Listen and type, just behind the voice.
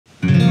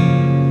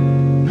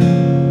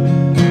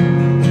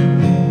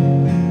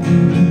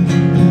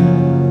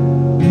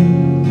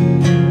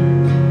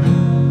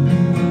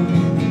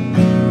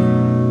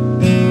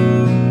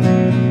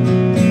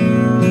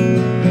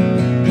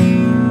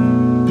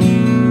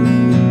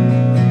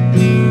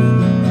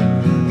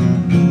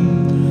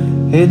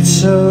It's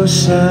so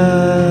sad,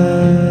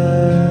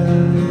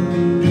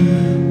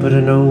 but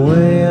in a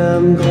way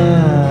I'm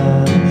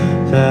glad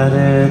that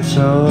it's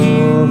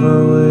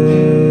over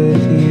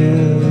with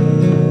you.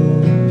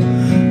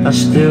 I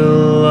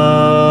still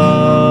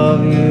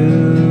love you.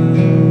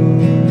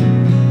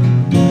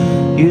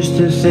 Used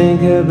to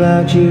think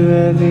about you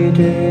every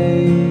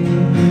day.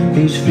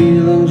 These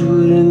feelings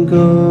wouldn't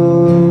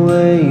go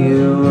away.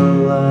 You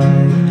were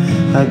like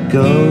a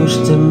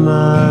ghost in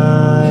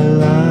my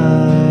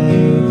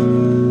life,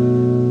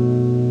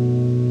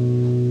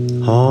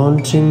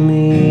 haunting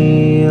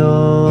me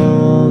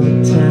all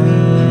the time.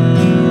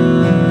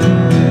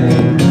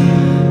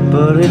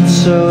 But it's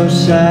so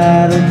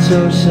sad, it's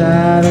so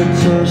sad,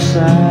 it's so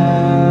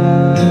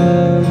sad.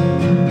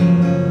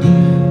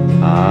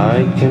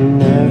 I can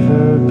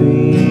never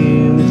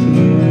be with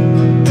you.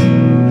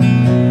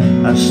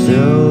 I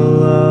still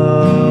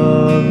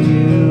love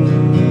you.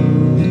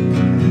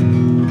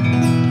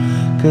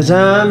 'Cause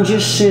I'm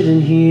just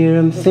sitting here,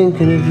 I'm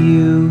thinking of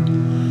you.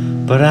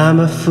 But I'm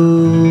a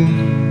fool,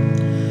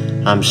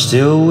 I'm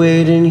still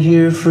waiting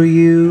here for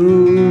you.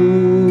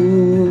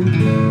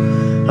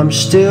 I'm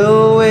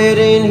still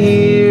waiting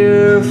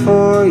here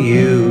for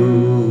you.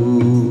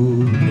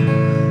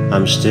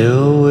 I'm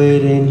still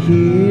waiting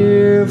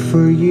here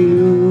for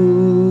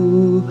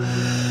you.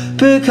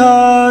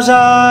 Because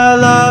I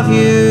love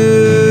you.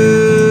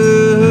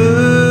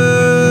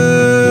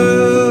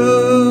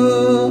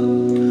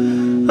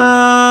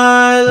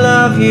 I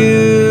love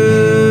you.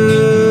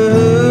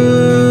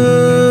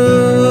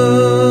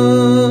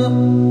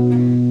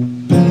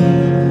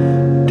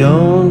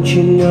 Don't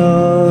you know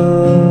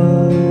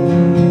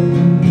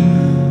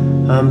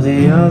I'm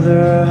the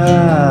other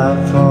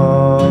half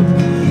of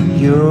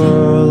your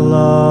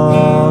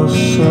lost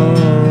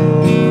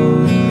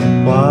soul?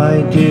 Why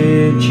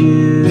did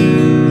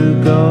you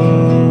go?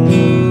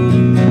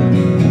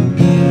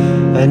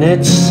 And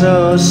it's so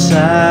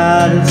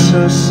sad, it's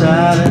so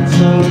sad, it's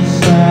so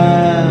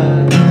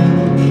sad.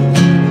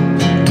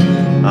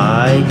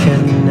 I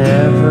can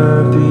never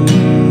be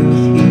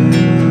with you.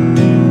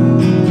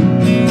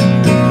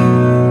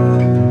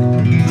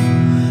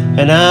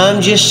 And I'm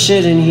just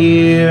sitting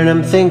here and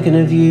I'm thinking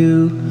of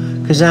you.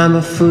 'Cause I'm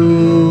a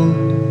fool,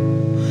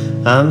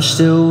 I'm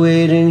still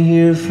waiting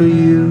here for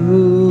you.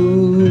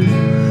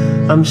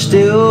 I'm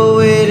still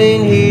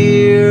waiting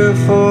here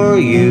for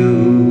you.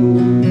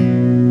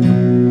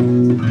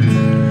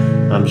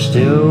 I'm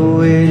still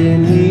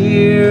waiting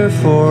here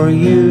for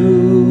you.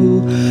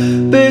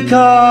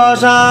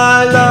 Because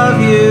I love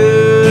you.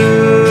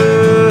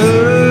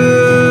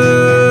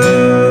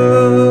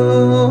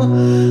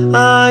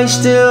 I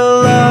still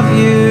love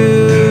you.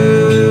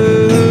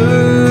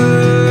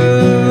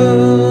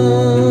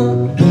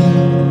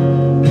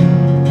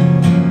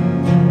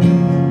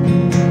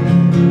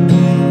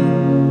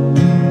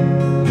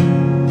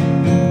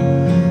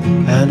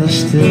 And I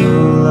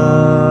still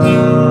love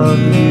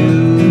you.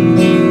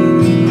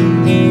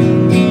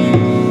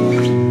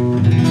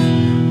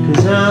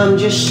 'Cause I'm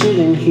just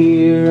sitting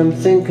here, I'm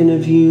thinking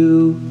of you.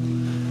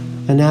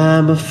 And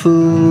I'm a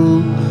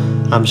fool,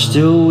 I'm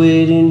still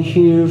waiting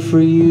here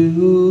for you.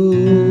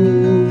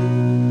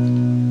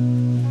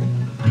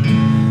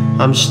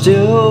 I'm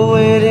still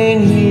waiting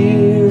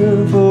here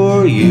for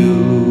you.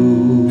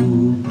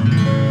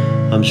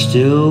 I'm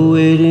still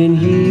waiting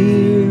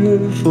here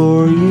for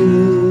you.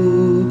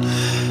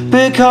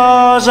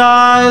 Because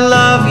I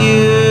love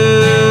you.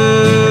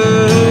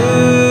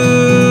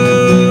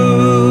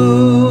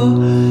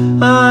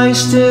 I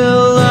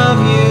still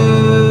love you.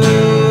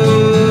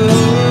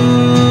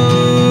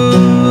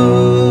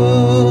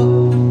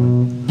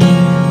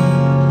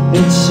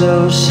 It's so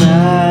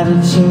sad,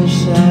 it's so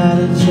sad,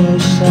 it's so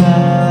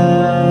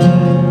sad.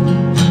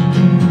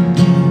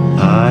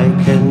 I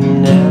can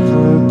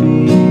never be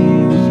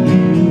with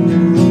you.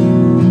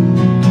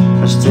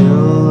 I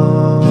still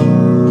love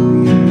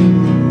you.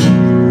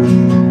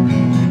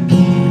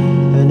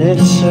 And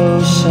it's so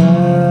sad.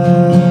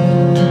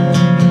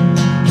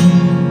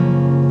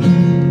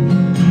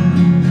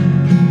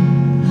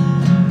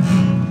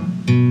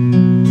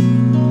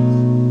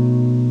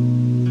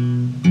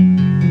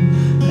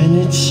 And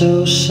it's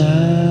so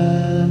sad.